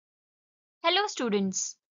Hello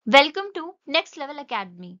students, welcome to Next Level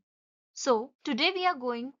Academy. So today we are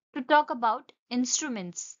going to talk about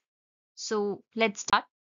instruments. So let's start.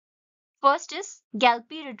 First is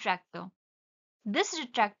Galpi retractor. This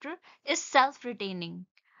retractor is self-retaining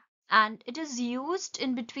and it is used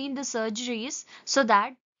in between the surgeries so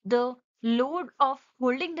that the load of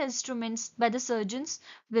holding the instruments by the surgeons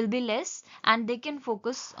will be less and they can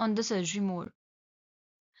focus on the surgery more.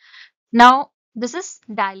 Now this is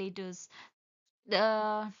dilators.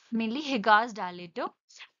 Mainly Higgins dilator,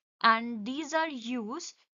 and these are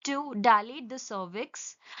used to dilate the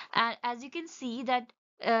cervix. And as you can see that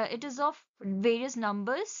it is of various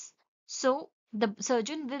numbers, so the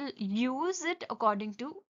surgeon will use it according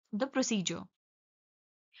to the procedure.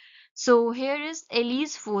 So here is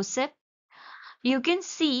Elise forcep. You can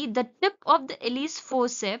see the tip of the Elise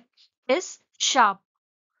forcep is sharp.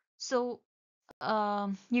 So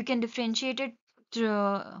you can differentiate it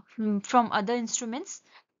from other instruments,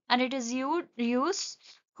 and it is used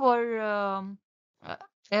for uh,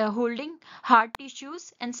 holding hard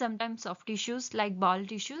tissues and sometimes soft tissues like bowel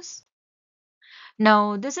tissues.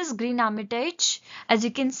 Now this is green Armitage. As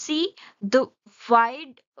you can see, the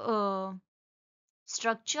wide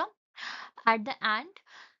structure at the end.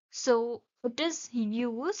 So it is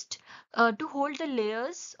used to hold the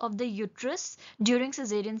layers of the uterus during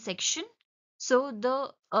cesarean section. So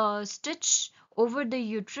the stitch over the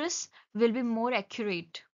uterus will be more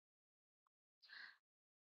accurate.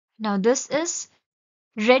 Now this is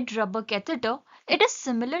red rubber catheter. It is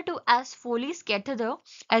similar to as Foley's catheter.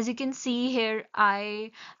 As you can see here,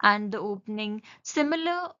 eye and the opening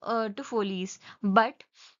similar to Foley's, but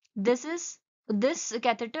this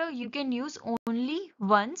catheter you can use only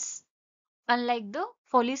once, unlike the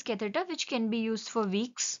Foley's catheter, which can be used for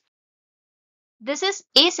weeks. This is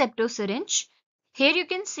asepto syringe. Here you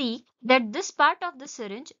can see that this part of the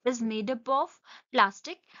syringe is made up of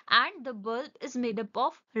plastic and the bulb is made up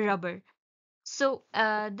of rubber. So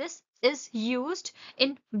this is used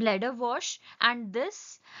in bladder wash, and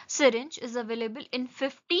this syringe is available in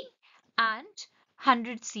 50 and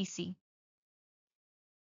 100 cc.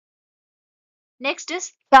 Next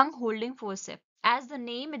is tongue holding forceps. As the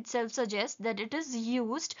name itself suggests that it is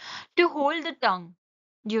used to hold the tongue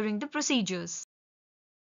during the procedures.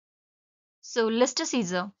 So Lister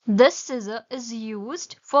scissor. This scissor is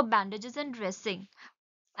used for bandages and dressing.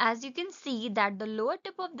 As you can see that the lower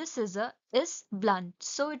tip of the scissor is blunt,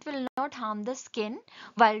 so it will not harm the skin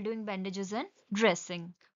while doing bandages and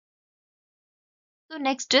dressing. So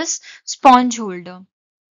next is sponge holder.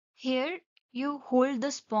 Here you hold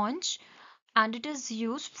the sponge and it is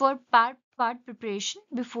used for part preparation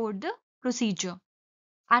before the procedure.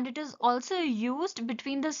 And it is also used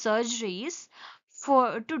between the surgeries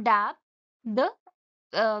for to dab the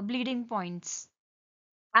bleeding points.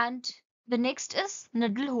 And the next is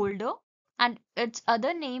needle holder, and its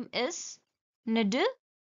other name is needle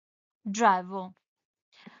driver,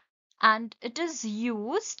 and it is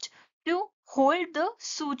used to hold the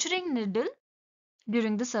suturing needle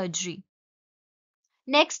during the surgery.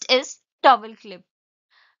 Next is towel clip.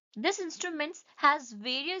 This instrument has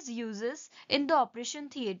various uses in the operation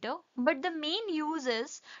theater, but the main use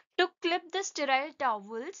is to clip the sterile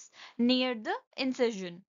towels near the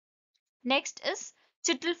incision. Next is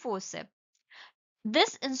chittle forceps.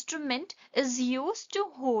 This instrument is used to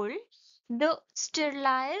hold the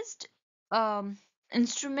sterilized um,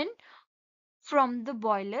 instrument from the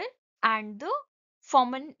boiler and the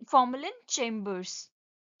formalin chambers,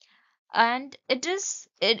 and it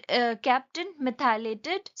kept in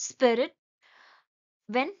methylated spirit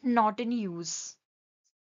when not in use.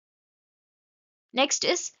 Next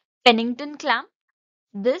is Pennington clamp.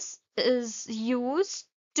 This is used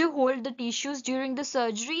to hold the tissues during the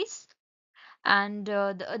surgeries, and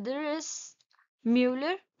the other is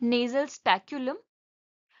Mueller nasal speculum,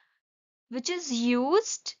 which is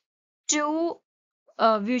used to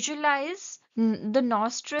visualize the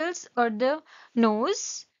nostrils or the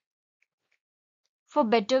nose for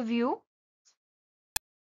better view.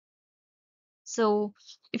 So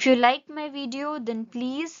if you like my video, then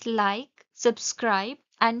please like, subscribe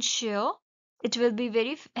and share. It will be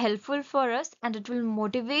very helpful for us and it will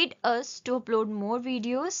motivate us to upload more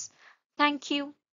videos. Thank you.